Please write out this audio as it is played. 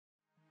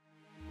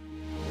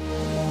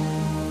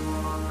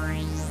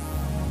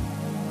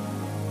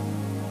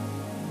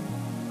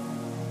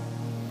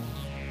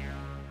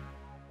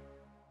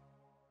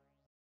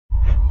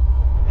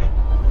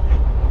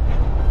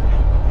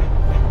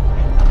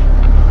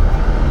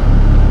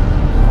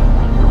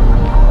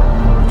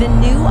The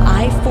new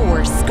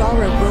i4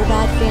 SCARA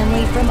Robot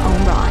family from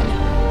Omron.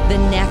 The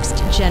next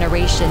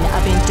generation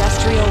of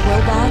industrial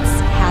robots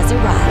has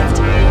arrived.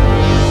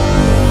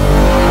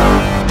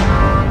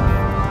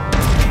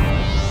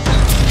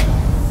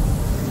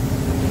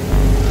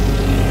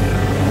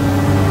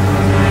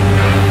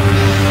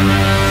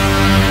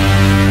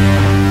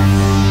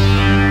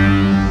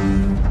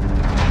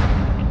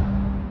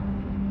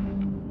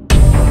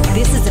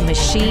 This is a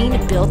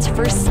machine built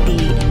for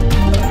speed,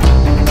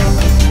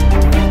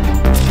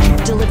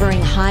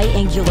 delivering high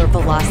angular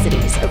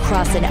velocities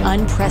across an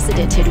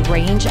unprecedented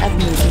range of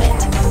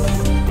movement.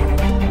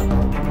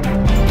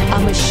 A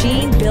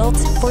machine built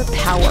for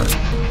power.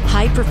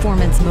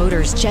 High-performance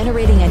motors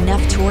generating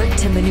enough torque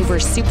to maneuver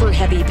super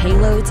heavy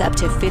payloads up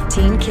to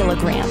 15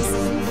 kilograms.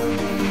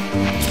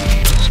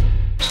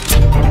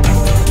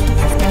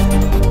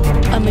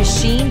 A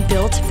machine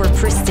built for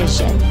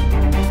precision.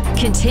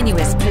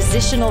 Continuous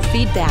positional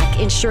feedback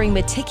ensuring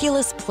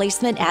meticulous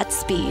placement at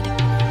speed.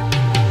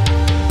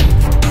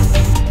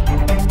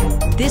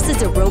 This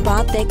is a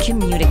robot that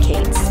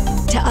communicates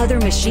to other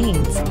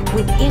machines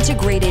with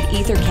integrated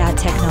EtherCAT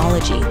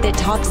technology that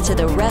talks to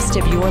the rest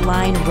of your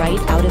line right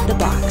out of the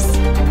box.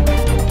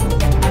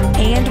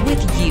 And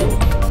with you.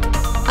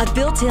 A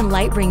built-in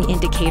light ring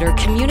indicator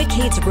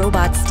communicates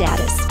robot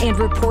status and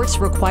reports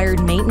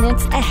required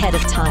maintenance ahead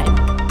of time.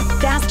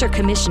 Faster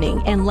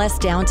commissioning and less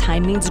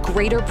downtime means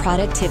greater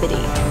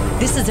productivity.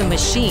 This is a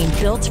machine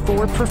built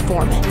for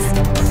performance.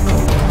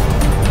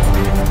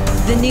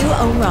 The new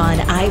Omron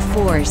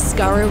i4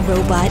 SCARA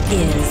Robot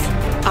is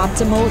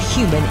optimal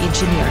human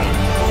engineering.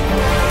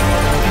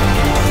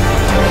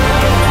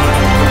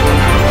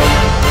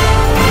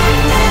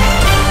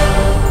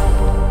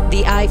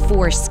 The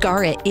i4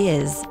 SCARA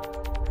is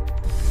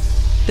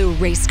the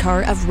race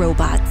car of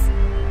robots.